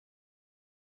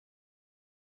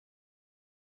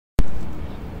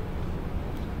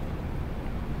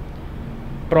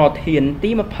ប្រធានទី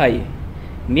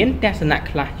20មានទស្សនៈ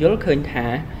ខ្លះយល់ឃើញថា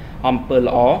អំពើ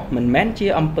ល្អមិនមែនជា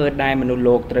អំពើដែលមនុស្ស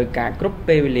លោកត្រូវការគ្រប់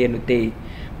ពេលវេលានោះទេ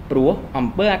ព្រោះអំ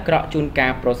ពើអាក្រក់ជួនកា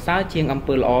លប្រសើរជាងអំ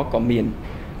ពើល្អក៏មាន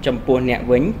ចំពោះអ្នក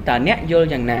វិញតើអ្នកយល់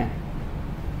យ៉ាងណា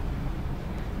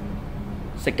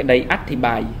សេចក្តីអធិប្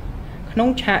បាយក្នុង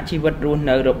ឆាកជីវិតរស់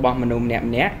នៅរបស់មនុស្សម្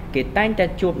នាក់ៗគេតែងតែ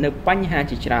ជួបនៅបញ្ហា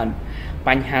ជាច្រើនប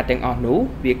ញ្ហាទាំងអស់នោះ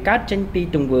វាកើតចេញពី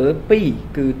ទង្វើពីរ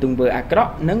គឺទង្វើអាក្រ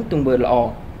ក់និងទង្វើល្អ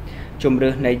ជំរឿ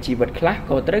សនៃជីវិតខ្លះ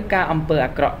ក៏ត្រូវការអំពើ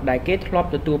អាក្រក់ដែលគេធ្លាប់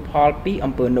ទទួលផលពី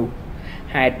អំពើនោះ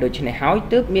ហេតុដូច្នេះហើយ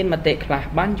ទើបមានមតិខ្លះ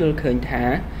បានយល់ឃើញថា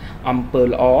អំពើ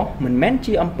ល្អមិនមែន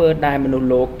ជាអំពើដែលមនុស្ស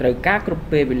លោកត្រូវការគ្រប់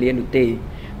ពេលវេលានោះទេ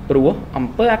ព្រោះអំ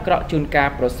ពើអាក្រក់ជួនកាល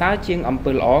ប្រសើរជាងអំ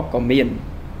ពើល្អក៏មាន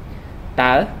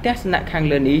តើទស្សនៈខាង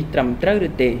លើនេះត្រឹមត្រូវឬ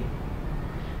ទេ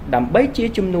ដើម្បីជា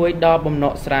ជំនួយដល់បំណ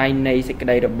ងស្រាយនៃសេចក្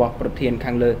តីរបស់ប្រធាន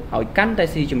ខាងលើឲ្យកាន់តែ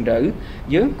ស៊ីជម្រៅ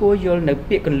យើងគួរយល់នៅ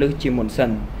ពាក្យគន្លឹះជាមុនសិ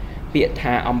នពាក្យ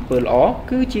ថាអំពើល្អ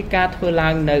គឺជាការធ្វើឡើ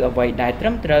ងនៅអ្វីដែលត្រឹ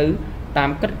មត្រូវតាម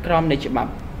កិត្តក្រមនៃច្បា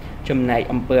ប់ចំណែក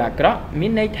អំពើអាក្រក់មា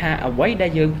នន័យថាអ្វីដែ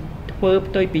លយើងធ្វើ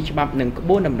ផ្ទុយពីច្បាប់និងក្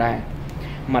បួនតម្រា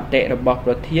មតិរបស់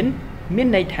ប្រធានមាន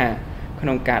ន័យថាក្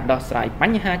នុងការដោះស្រាយប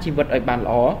ញ្ហាជីវិតឲ្យបាន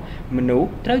ល្អមនុស្ស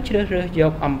ត្រូវជ្រើសរើសយ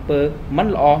កអំពើមិន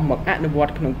ល្អមកអនុវត្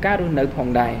តក្នុងការរស់នៅផង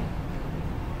ដែរ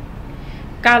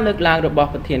ការលើកឡើងរបស់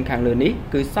ប្រធានខាងលើនេះ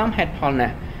គឺសមហេតុផលណា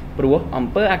ស់ព្រោះអំ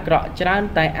ពើអាក្រក់ច្រើន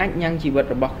តែអាចញ៉ាំងជីវិត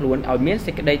របស់ខ្លួនឲ្យមាន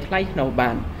សេចក្តីថ្លៃថ្នូរ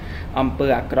បានអំពើ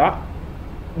អាក្រក់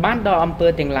បានដល់អំពើ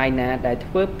ទាំងឡាយណាដែល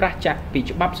ធ្វើប្រឆាចពី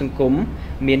ច្បាប់សង្គម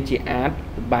មានជាអាច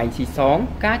បាយស៊ីសង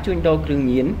ការជួញដូរគ្រឿង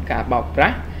ញៀនការបោកប្រា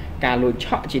ស់ការលួចឆ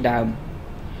ក់ជាដើម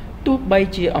ទោះបី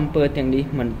ជាអំពើទាំងនេះ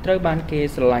មិនត្រូវបានគេ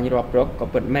ស្រឡាញ់រាប់រកក៏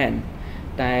ពិតមែន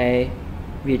តែ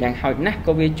វាយ៉ាងហោចណាស់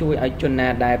ក៏វាជួយឲ្យជនណា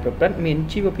ដែលប្រព្រឹត្តមាន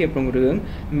ជីវភាពរុងរឿង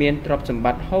មានទ្រព្យសម្ប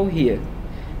ត្តិហូរហៀ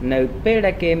នៅពេល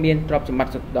ដែលគេមានទ្រព្យសម្បត្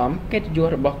តិសុខដុមកិត្តិយស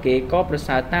របស់គេក៏ប្រ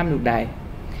សើរតាមនោះដែរ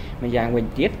ម្យ៉ាងវិញ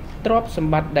ទៀតទ្រព្យស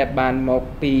ម្បត្តិដែលបានមក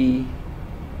ពី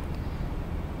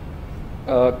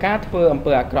ការធ្វើអំ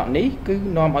ពើអាក្រក់នេះគឺ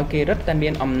នាំឲ្យគេរឹតតែមា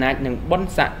នអំណាចនិងបុណ្យ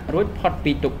ស័ក្តិរួចផុត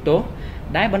ពីទុក្ខទោស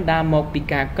ដែលបណ្ដាលមកពី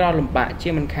ការក្រលំបាកជា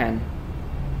មិនខាន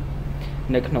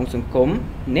នៅក្នុងសង្គម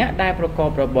អ្នកដែលប្រកប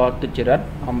របរទុច្ចរិត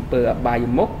អំពើអបាយ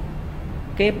មុខ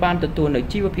គេបានទទួលនូវ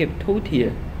ជីវភាពធូរធារ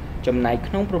ចំណែក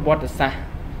ក្នុងប្រវត្តិសាស្ត្រ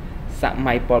ស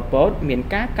ម័យប៉ុលពតមាន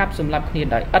ការកាប់សម្លាប់គ្នា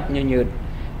ដោយឥតញញើត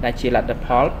ដែលជាលទ្ធផ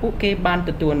លពួកគេបានទ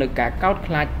ទួលនូវការកោត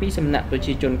ខ្លាចពីសំណាក់ប្រ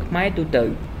ជាជនខ្មែរទូទៅ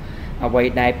អ្វី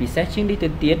ដែលពិសេសជាងនេះទៅ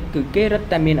ទៀតគឺគេរឹត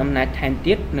តែមានអំណាចថែម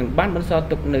ទៀតនិងបានបន្សល់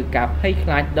ទុកនូវការភ័យខ្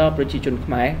លាចដល់ប្រជាជន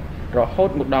ខ្មែររហូត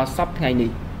មកដល់សពថ្ងៃ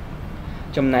នេះ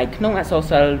ចំណែកក្នុងអក្សរ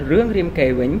សិល្ប៍រឿងរាមកេ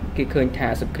រ្តិ៍វិញគេឃើញថា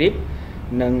សុគ្រី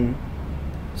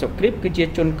ពគឺជា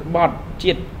ជនក្បត់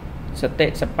ជាតិសតិ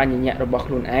សបញ្ញៈរបស់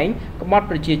ខ្លួនឯងក្បត់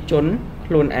ប្រជាជន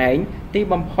ខ្លួនឯងទី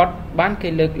បំផុតបានគេ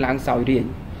លើកឡើងសោយរាជ្យ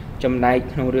ចំណែក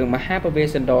ក្នុងរឿងមហាពវេ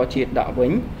ស្សន្តរជាដកវិ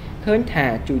ញឃើញថា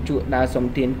ជូជកដើរសុំ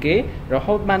ទានគេរ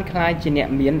ហូតបានក្លាយជាអ្នក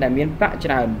មានដែលមានប្រាក់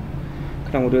ច្រើន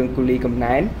ក្នុងរឿងគូលីកំ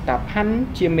ណែនតាផាន់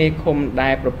ជាមេឃុំដែ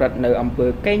លប្រព្រឹត្តនៅអំពើ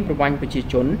កេងប្រវ័ញ្ចប្រជា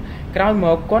ជនក្រោយម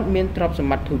កគាត់មានទ្រព្យស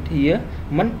ម្បត្តិធូរធារ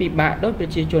មិនពិបាកដោយប្រ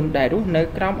ជាជនដែលរស់នៅ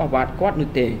ក្រោមអាវ៉ាតគាត់នោះ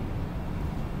ទេ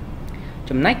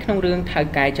ចំណែកក្នុងរឿងថៅ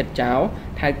កែចិត្តចោល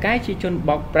ថៅកែជាជន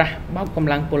បោកប្រាស់បោកកម្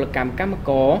លាំងពលកម្មកម្ម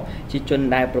ករជាជន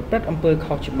ដែលប្រព្រឹត្តអំពើ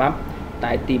ខុសច្បាប់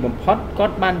តែទីបំផុតគា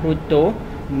ត់បានរួចទោស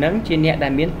និងជាអ្នកដែ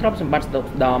លមានទ្រព្យសម្បត្តិស្ដុក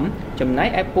ស្ដម្ភចំណែក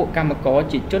ឯពួកកម្មករ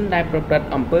ជាជនដែលប្រព្រឹត្ត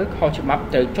អំពើខុសច្បាប់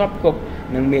ត្រូវជាប់គុក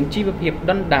និងមានជីវភាព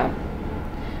ដុនដាប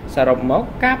សរុបមក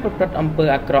ការប្រព្រឹត្តអំពើ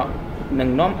អាក្រក់នឹង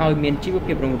នាំឲ្យមានជីវ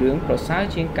ភាពរុងរឿងប្រសើរ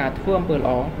ជាងការធ្វើអំពើល្អ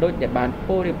ដោយដែលបាន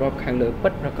ពោលរៀបរាប់ខាងលើពិ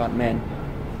តប្រាកដមែន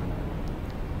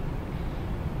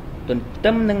ទន្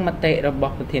ទឹមនឹងមតិរប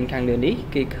ស់ប្រធានខាងលើនេះ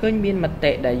គេឃើញមានម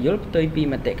តិដែលយល់ផ្ទុយពី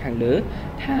មតិខាងលើ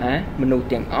ថាមនុស្ស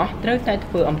ទាំងអស់ត្រូវតែ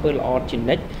ធ្វើអំពើល្អជា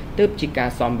និច្ចទើបជាការ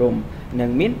សមរម្យនិង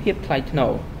មានភាពថ្លៃថ្នូ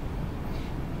រ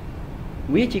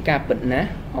វាជាការពិតណាស់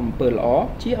អំពើល្អ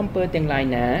ជាអំពើទាំងឡាយ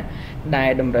ណាដែ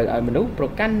លតម្រូវឲ្យមនុស្សប្រ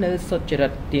កាន់នូវសុចរិ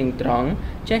តទៀងត្រង់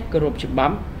ចេះគោរពច្បា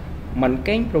ប់មិន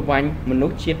កេងប្រវ័ញ្ចមនុ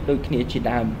ស្សជាតិដូចគ្នាជា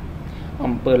ដើម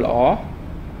អំពើល្អ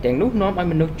ទាំងនោះនាំឲ្យ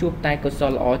មនុស្សជួបតែកុស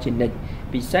លល្អជានិច្ច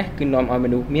ពិសេសគឺនាំឲ្យម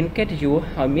នុស្សមានកិត្តិយស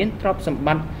ហើយមានទ្រព្យសម្ប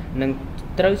ត្តិនិង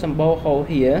ត្រូវសម្បូរហូរ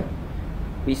ហៀ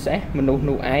ពិសេសមនុស្ស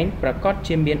នោះឯងប្រកាស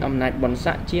ជាមានអំណាចបុណ្យ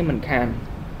ស័ក្តិជាមិនខាន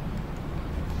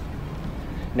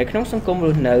នៅក្នុងសង្គមរ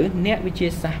ស់នៅអ្នកវិទ្យា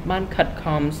សាស្ត្របានខិត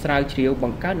ខំស្រាវជ្រាវប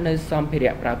ង្កើតនូវសម្ភា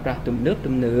រៈប្រើប្រាស់ទំនើប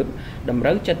តម្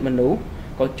រូវចិត្តមនុស្ស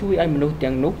ក៏ជួយឲ្យមនុស្ស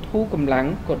ទាំងនោះធូរកម្លាំង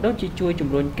ក៏ដូចជាជួយជំ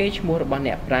រុញកេរ្តិ៍ឈ្មោះរបស់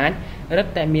អ្នកប្រាជ្ញរឹត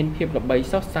តែមានភាពល្បី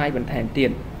សុសសាយបន្ថែមទៀ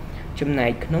តចំណែ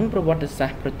កក្នុងប្រវត្តិសា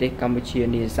ស្ត្រប្រទេសកម្ពុជា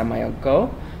នាសម័យអង្គរ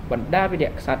បណ្ដាវិ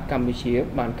រៈក្សត្រកម្ពុជា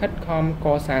បានខិតខំក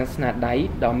សាងស្នាដៃ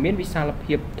ដ៏មានវិសាល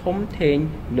ភាពធំធេង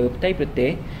លើផ្ទៃប្រទេ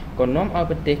សក៏នាំឲ្យ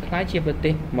ប្រទេសក្លាយជាប្រ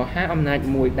ទេសមហាអំណាច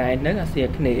មួយដែរនៅអាស៊ី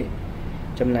អាគ្នេយ៍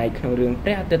ចំណែកក្នុងរឿងព្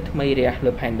រះអាទិត្យថ្មីរះ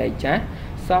លើផែនដីចាស់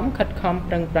សមខិតខំ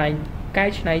ប្រឹងប្រែងកែ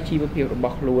ច្នៃជីវភាពរប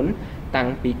ស់ខ្លួនតាំង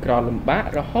ពីក្រលំបាក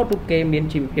រហូតដល់គេមាន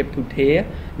ជីវភាពធូរធារ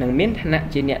និងមានឋានៈ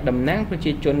ជាអ្នកតំណាងប្រ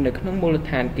ជាជននៅក្នុងមូលដ្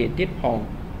ឋានគេទៀតផង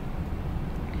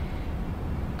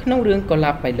ក្នុងរឿងកុ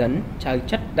លាបបៃលិនចៅ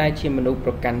ចិត្តដែលជាមនុស្ស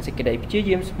ប្រកាន់សេចក្តីព្យា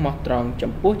យាមស្មោះត្រង់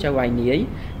ចំពោះចៅវាយនាយ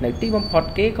នៅទីបំផុត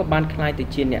គេក៏បានក្លាយទៅ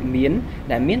ជាអ្នកមាន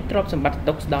ដែលមានទ្រព្យសម្បត្តិ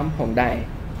ទុកស្ដំផងដែរ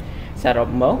សរុប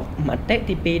មកមតិ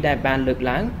ទី2ដែលបានលើក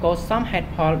ឡើងក៏សមហេតុ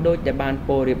ផលដូចដែលបាន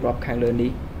ពោលរៀបរាប់ខាងលើ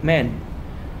នេះមែន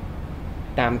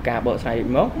តាមការបកស្រាយ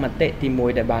មកមតិទី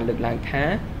1ដែលបានលើកឡើងថា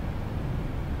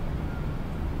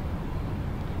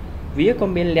វាក៏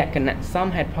មានលក្ខណៈសម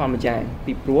ហេតុផលម្យ៉ាង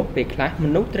ពីព្រោះពេលខ្លះម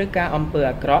នុស្សត្រូវការអំពើ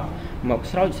អាក្រក់មក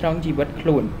ស្រោចស្រង់ជីវិតខ្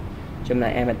លួនចំណែ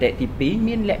កឯមតិទី2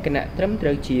មានលក្ខណៈត្រឹមត្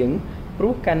រូវជាងព្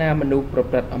រោះកាលណាមនុស្សប្រ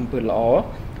ព្រឹត្តអំពើល្អ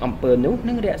អំពើនោះ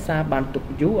នឹងរក្សាបានទុក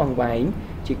យូរអង្វែង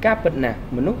ជាការពិតណាស់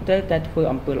មនុស្សត្រូវតែធ្វើ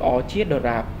អំពើល្អជាដ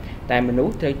រាបតែមនុស្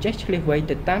សត្រូវចេះឆ្លៀសវៃ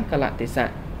ទៅតាមកាលៈទេ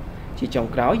សៈជាចុង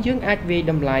ក្រោយយើងអាចវាយ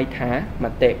តម្លៃថាម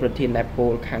តិប្រធានដែលពោ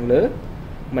លខាងលើ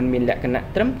มันមានលក្ខណៈ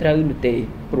ត្រឹមត្រូវនោះទេ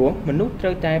ព្រោះមនុស្សត្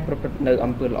រូវតែប្រព្រឹត្តនៅ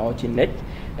អំពើល្អជានិច្ច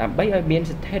ដើម្បីឲ្យមាន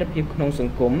ស្ថិរភាពក្នុងស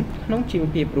ង្គមក្នុងជីវ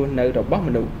ភាពរស់នៅរបស់ម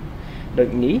នុស្សដូច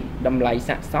នេះតម្លៃ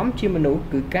ស័ក្តិសមជាមនុស្ស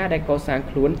គឺការដែលកសាង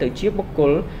ខ្លួនទៅជាបុគ្គ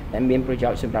លដែលមានប្រយោ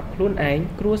ជន៍សម្រាប់ខ្លួនឯង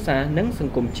គ្រួសារនិងស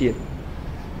ង្គមជាតិ